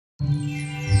اعوذ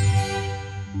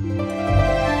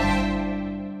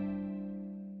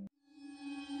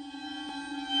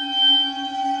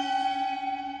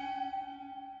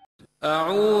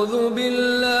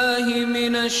باللہ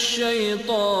من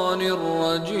الشیطان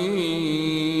الرجیم۔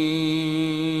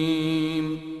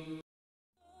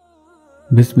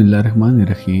 بسم اللہ الرحمن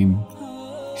الرحیم۔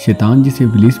 شیطان جسے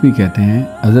ابلیس بھی کہتے ہیں،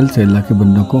 ازل سے اللہ کے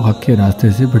بندوں کو حق کے راستے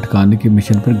سے بھٹکانے کے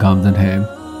مشن پر گامزن ہے،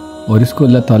 اور اس کو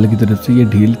اللہ تعالیٰ کی طرف سے یہ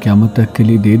ڈھیل قیامت تک کے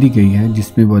لیے دے دی گئی ہے، جس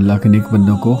میں وہ اللہ کے نیک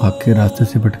بندوں کو حق کے راستے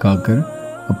سے بھٹکا کر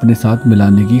اپنے ساتھ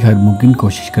ملانے کی ہر ممکن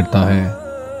کوشش کرتا ہے،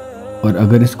 اور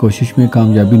اگر اس کوشش میں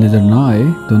کامیابی نظر نہ آئے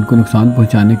تو ان کو نقصان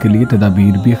پہنچانے کے لیے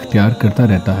تدابیر بھی اختیار کرتا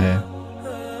رہتا ہے۔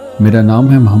 میرا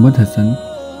نام ہے محمد حسن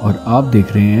اور آپ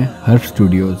دیکھ رہے ہیں حرف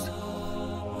اسٹوڈیوز۔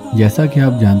 جیسا کہ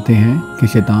آپ جانتے ہیں کہ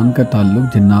شیطان کا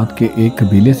تعلق جنات کے ایک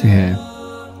قبیلے سے ہے،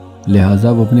 لہٰذا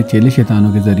وہ اپنے چیلے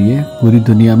شیطانوں کے ذریعے پوری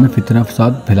دنیا میں فتنہ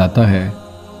فساد پھیلاتا ہے،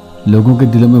 لوگوں کے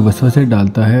دلوں میں وسوسے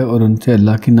ڈالتا ہے اور ان سے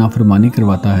اللہ کی نافرمانی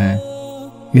کرواتا ہے۔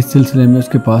 اس سلسلے میں اس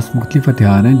کے پاس مختلف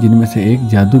ہتھیار ہیں، جن میں سے ایک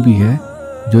جادو بھی ہے،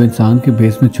 جو انسان کے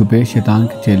بھیس میں چھپے شیطان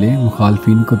کے چیلے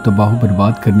مخالفین کو تباہ و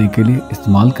برباد کرنے کے لیے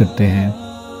استعمال کرتے ہیں۔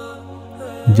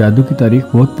 جادو کی تاریخ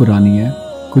بہت پرانی ہے۔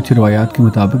 کچھ روایات کے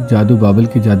مطابق جادو بابل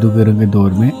کے جادوگروں کے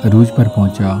دور میں عروج پر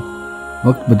پہنچا،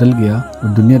 وقت بدل گیا اور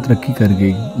دنیا ترقی کر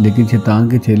گئی، لیکن شیطان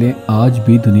کے چیلے آج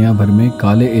بھی دنیا بھر میں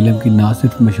کالے علم کی نہ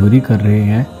صرف مشہوری کر رہے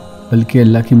ہیں بلکہ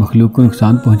اللہ کی مخلوق کو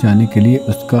نقصان پہنچانے کے لیے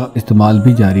اس کا استعمال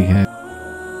بھی جاری ہے۔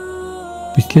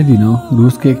 پچھلے دنوں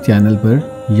روس کے ایک چینل پر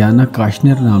ژھانا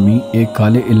کاشنر نامی ایک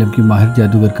کالے علم کی ماہر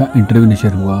جادوگر کا انٹرویو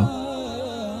نشر ہوا،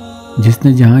 جس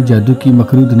نے جہاں جادو کی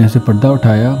مکروہ دنیا سے پردہ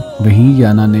اٹھایا، وہیں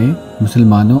ژھانا نے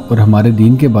مسلمانوں اور ہمارے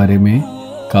دین کے بارے میں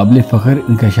قابل فخر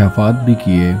انکشافات بھی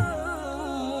کیے۔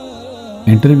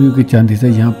 انٹرویو کے چند حصے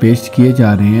یہاں پیش کیے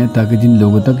جا رہے ہیں تاکہ جن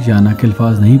لوگوں تک ژھانا کے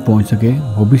الفاظ نہیں پہنچ سکے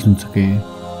وہ بھی سن سکیں۔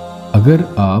 اگر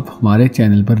آپ ہمارے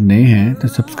چینل پر نئے ہیں تو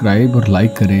سبسکرائب اور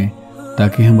لائک کریں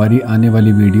تاکہ ہماری آنے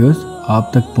والی ویڈیوز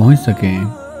آپ تک پہنچ سکیں۔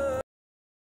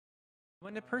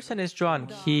 When a person is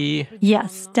drunk,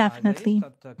 Yes, definitely.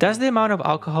 does the amount of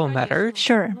alcohol matter?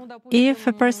 Sure. If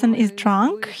a person is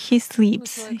drunk, he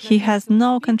sleeps. He has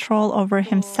no control over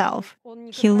himself.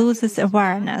 He loses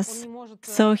awareness.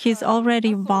 So he's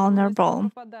already vulnerable.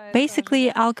 Basically,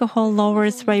 alcohol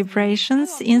lowers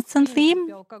vibrations instantly,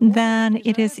 then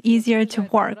it is easier to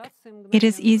work. It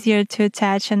is easier to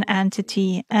attach an entity,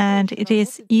 and it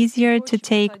is easier to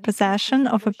take possession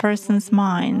of a person's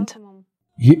mind.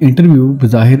 یہ interview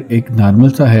بظاہر ایک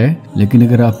normal سا ہے، لیکن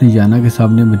اگر آپ نے ژھانا کے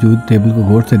سامنے موجود ٹیبل کو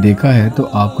غور سے دیکھا ہے تو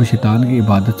آپ کو شیطان کی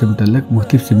عبادت سے متعلق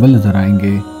مختلف سمبل نظر آئیں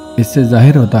گے۔ اس سے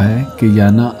ظاہر ہوتا ہے کہ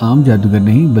ژھانا عام جادوگر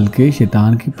نہیں بلکہ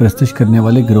شیطان کی پرستش کرنے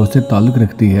والے گروہ سے تعلق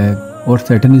رکھتی ہے اور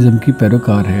سیٹنزم کی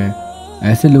پیروکار ہے۔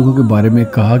 ایسے لوگوں کے بارے میں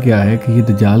کہا گیا ہے کہ یہ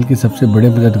دجال کے سب سے بڑے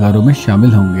مددگاروں میں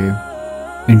شامل ہوں گے۔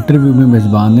 انٹرویو میں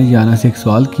میزبان نے ژھانا سے ایک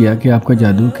سوال کیا کہ آپ کا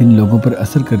جادو کن لوگوں پر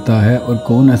اثر کرتا ہے اور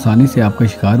کون آسانی سے آپ کا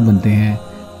شکار بنتے ہیں،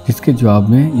 جس کے جواب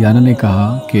میں ژھانا نے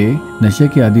کہا کہ نشے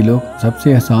کے عادی لوگ سب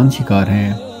سے آسان شکار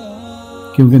ہیں،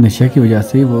 کیونکہ نشے کی وجہ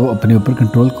سے وہ اپنے اوپر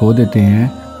کنٹرول کھو دیتے ہیں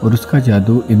اور اس کا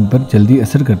جادو ان پر جلدی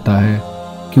اثر کرتا ہے،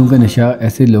 کیونکہ نشہ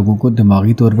ایسے لوگوں کو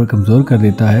دماغی طور پر کمزور کر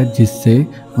دیتا ہے جس سے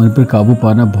ان پر قابو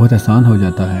پانا بہت آسان ہو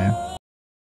جاتا ہے۔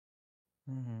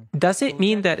 Does it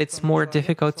mean that it's more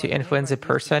difficult to influence a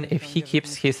person if he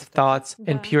keeps his thoughts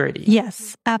in purity? Yes,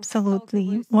 absolutely.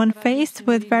 When faced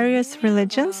with various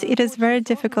religions, it is very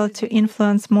difficult to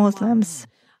influence Muslims.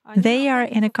 They are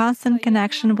in a constant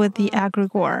connection with the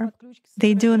egregore.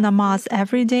 They do namaz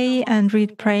every day and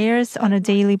read prayers on a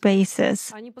daily basis.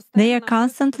 They are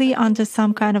constantly under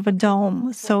some kind of a dome,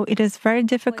 so it is very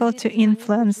difficult to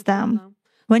influence them.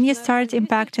 When you start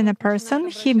impacting a person,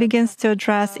 he begins to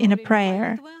address in a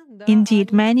prayer.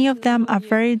 Indeed, many of them are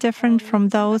very different from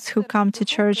those who come to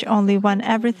church only when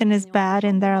everything is bad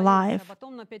in their life.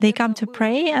 They come to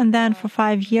pray and then for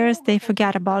 5 years they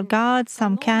forget about God,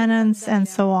 some canons,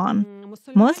 and so on.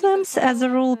 Muslims, as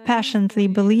a rule, passionately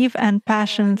believe and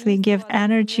passionately give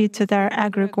energy to their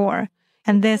egregore.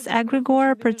 And this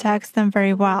egregore protects them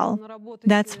very well.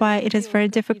 That's why it is very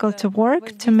difficult to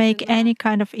work to make any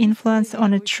kind of influence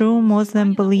on a true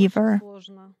Muslim believer.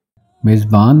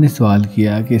 میزبان نے سوال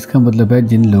کیا کہ اس کا مطلب ہے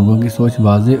جن لوگوں کی سوچ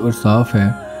واضح اور صاف ہے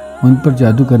ان پر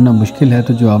جادو کرنا مشکل ہے،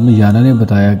 تو جواب میں ژھانا نے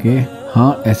بتایا کہ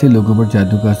ہاں، ایسے لوگوں پر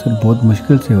جادو کا اثر بہت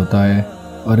مشکل سے ہوتا ہے،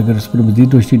 اور اگر اس پر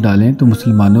مزید روشنی ڈالیں تو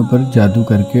مسلمانوں پر جادو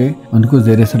کر کے ان کو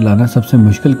زیر اثر لانا سب سے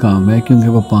مشکل کام ہے، کیونکہ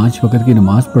وہ 5 وقت کی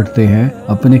نماز پڑھتے ہیں،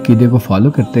 اپنے عقیدے کو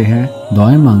فالو کرتے ہیں،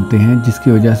 دعائیں مانگتے ہیں، جس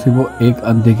کی وجہ سے وہ ایک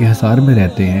اندھے کے حصار میں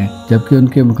رہتے ہیں، جبکہ ان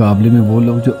کے مقابلے میں وہ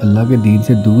لوگ جو اللہ کے دین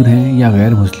سے دور ہیں یا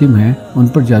غیر مسلم ہیں ان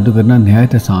پر جادو کرنا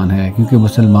نہایت آسان ہے، کیونکہ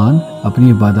مسلمان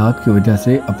اپنی عبادات کی وجہ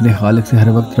سے اپنے خالق سے ہر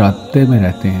وقت رابطے میں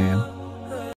رہتے ہیں۔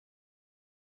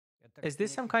 Is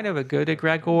this some kind of a good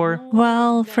egregore?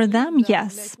 Well, for them,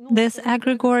 yes. This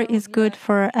egregore is good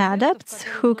for adepts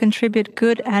who contribute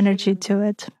good energy to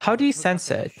it. How do you sense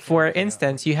it? For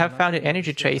instance, you have found an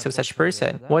energy trace of such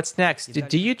person. What's next?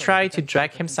 Do you try to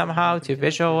drag him somehow to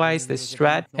visualize this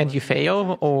threat and you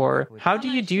fail? Or how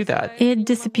do you do that? It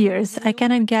disappears. I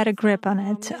cannot get a grip on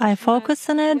it. I focus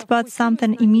on it, but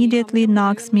something immediately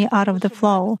knocks me out of the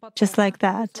flow, just like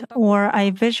that. Or I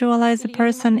visualize the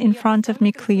person in front of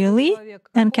me clearly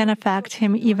and can affect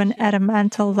him even at a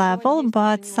mental level,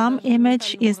 but some image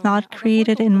is not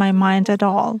created in my mind at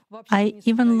all. I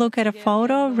even look at a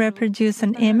photo, reproduce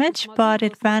an image, but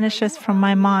it vanishes from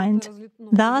my mind.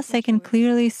 Thus, I can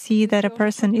clearly see that a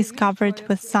person is covered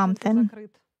with something.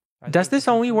 Does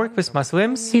this only work with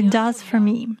Muslims? It does for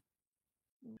me.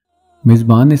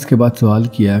 میزبان نے اس کے بعد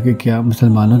سوال کیا کہ کیا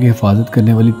مسلمانوں کی حفاظت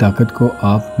کرنے والی طاقت کو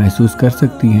آپ محسوس کر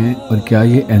سکتی ہیں، اور کیا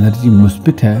یہ انرجی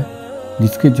مثبت ہے؟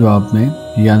 جس کے جواب میں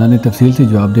یانا نے تفصیل سے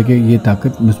جواب دیا کہ یہ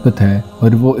طاقت مثبت ہے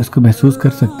اور وہ اس کو محسوس کر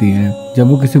سکتی ہیں۔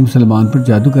 جب وہ کسی مسلمان پر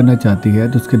جادو کرنا چاہتی ہے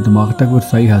تو اس کے دماغ تک وہ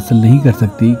رسائی حاصل نہیں کر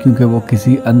سکتی، کیونکہ وہ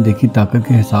کسی اندیکھی طاقت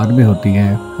کے حصار میں ہوتی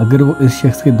ہے۔ اگر وہ اس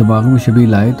شخص کے دماغ میں شبیہ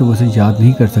لائے تو وہ اسے یاد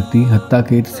نہیں کر سکتی، حتیٰ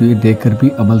کہ تصویر دیکھ کر بھی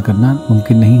عمل کرنا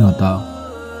ممکن نہیں ہوتا۔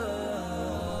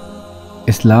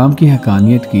 اسلام کی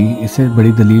حقانیت کی اس سے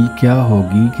بڑی دلیل کیا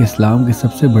ہوگی کہ اسلام کے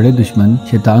سب سے بڑے دشمن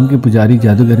شیطان کے پجاری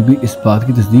جادوگر بھی اس بات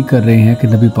کی تصدیق کر رہے ہیں کہ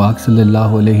نبی پاک صلی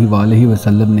اللہ علیہ وآلہ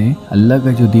وسلم نے اللہ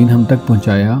کا جو دین ہم تک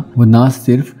پہنچایا وہ نہ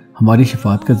صرف ہماری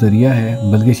شفاعت کا ذریعہ ہے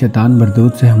بلکہ شیطان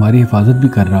مردود سے ہماری حفاظت بھی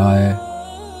کر رہا ہے۔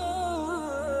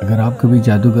 اگر آپ کبھی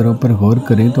جادوگروں پر غور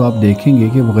کریں تو آپ دیکھیں گے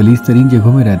کہ وہ غلیظ ترین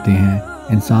جگہوں میں رہتے ہیں،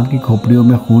 انسان کی کھوپڑیوں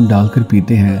میں خون ڈال کر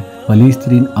پیتے ہیں، غلیظ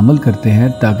ترین عمل کرتے ہیں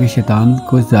تاکہ شیطان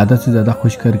کو زیادہ سے زیادہ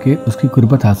خوش کر کے اس کی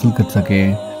قربت حاصل کر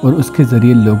سکیں اور اس کے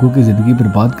ذریعے لوگوں کی زندگی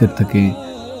برباد کر سکیں،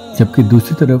 جبکہ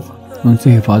دوسری طرف ان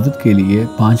سے حفاظت کے لیے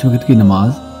 5 وقت کی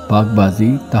نماز، پاک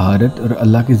بازی، طہارت اور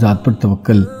اللہ کی ذات پر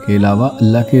توکل کے علاوہ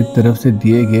اللہ کی طرف سے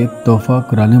دیے گئے تحفہ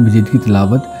قرآن مجید کی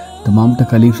تلاوت تمام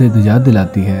تکالیف سے نجات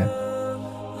دلاتی ہے۔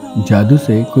 جادو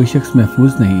سے کوئی شخص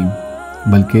محفوظ نہیں،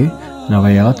 بلکہ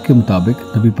روایات کے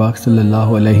مطابق نبی پاک صلی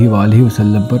اللہ علیہ وآلہ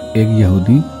وسلم پر ایک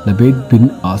یہودی لبید بن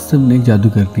عاصم نے جادو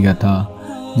کر دیا تھا،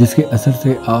 جس کے اثر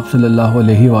سے آپ صلی اللہ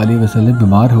علیہ وآلہ وسلم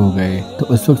بیمار ہو گئے، تو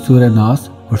اس وقت سورہ ناس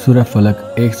اور سورہ فلق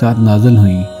ایک ساتھ نازل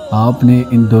ہوئیں۔ آپ نے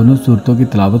ان دونوں سورتوں کی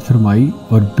تلاوت فرمائی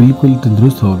اور بالکل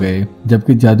تندرست ہو گئے،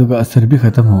 جبکہ جادو کا اثر بھی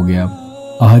ختم ہو گیا۔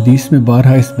 احادیث میں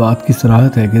بارہا اس بات کی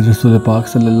صراحت ہے کہ رسول پاک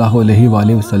صلی اللہ علیہ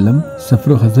وآلہ وسلم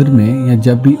سفر و حضر میں یا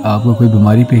جب بھی آپ کو کوئی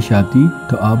بیماری پیش آتی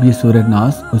تو آپ یہ سورہ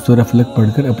ناس اور سورہ فلق پڑھ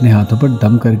کر اپنے ہاتھوں پر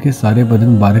دم کر کے سارے بدن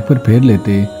مبارک پر پھیر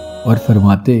لیتے اور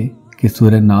فرماتے کہ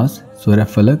سورہ ناس، سورہ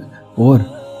فلق اور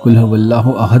قل هو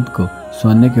اللہ احد کو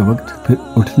سونے کے وقت پھر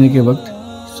اٹھنے کے وقت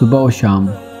صبح و شام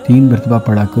 3 مرتبہ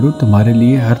پڑھا کرو، تمہارے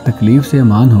لیے ہر تکلیف سے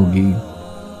امان ہوگی۔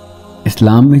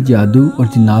 اسلام میں جادو اور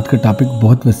جنات کا ٹاپک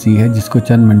بہت وسیع ہے جس کو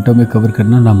چند منٹوں میں کور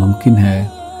کرنا ناممکن ہے۔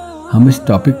 ہم اس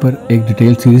ٹاپک پر ایک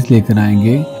ڈیٹیل سیریز لے کر آئیں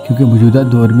گے کیونکہ موجودہ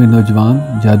دور میں نوجوان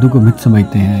جادو کو مت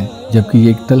سمجھتے ہیں، جبکہ یہ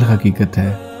ایک تلخ حقیقت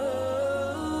ہے۔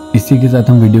 اسی کے ساتھ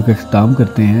ہم ویڈیو کا اختتام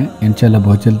کرتے ہیں۔ انشاءاللہ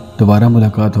بہت جلد دوبارہ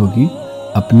ملاقات ہوگی۔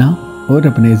 اپنا اور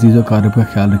اپنے عزیز و اقارب کا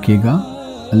خیال رکھیے گا۔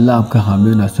 اللہ آپ کا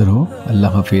حامی و ناصر ہو۔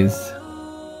 اللہ حافظ۔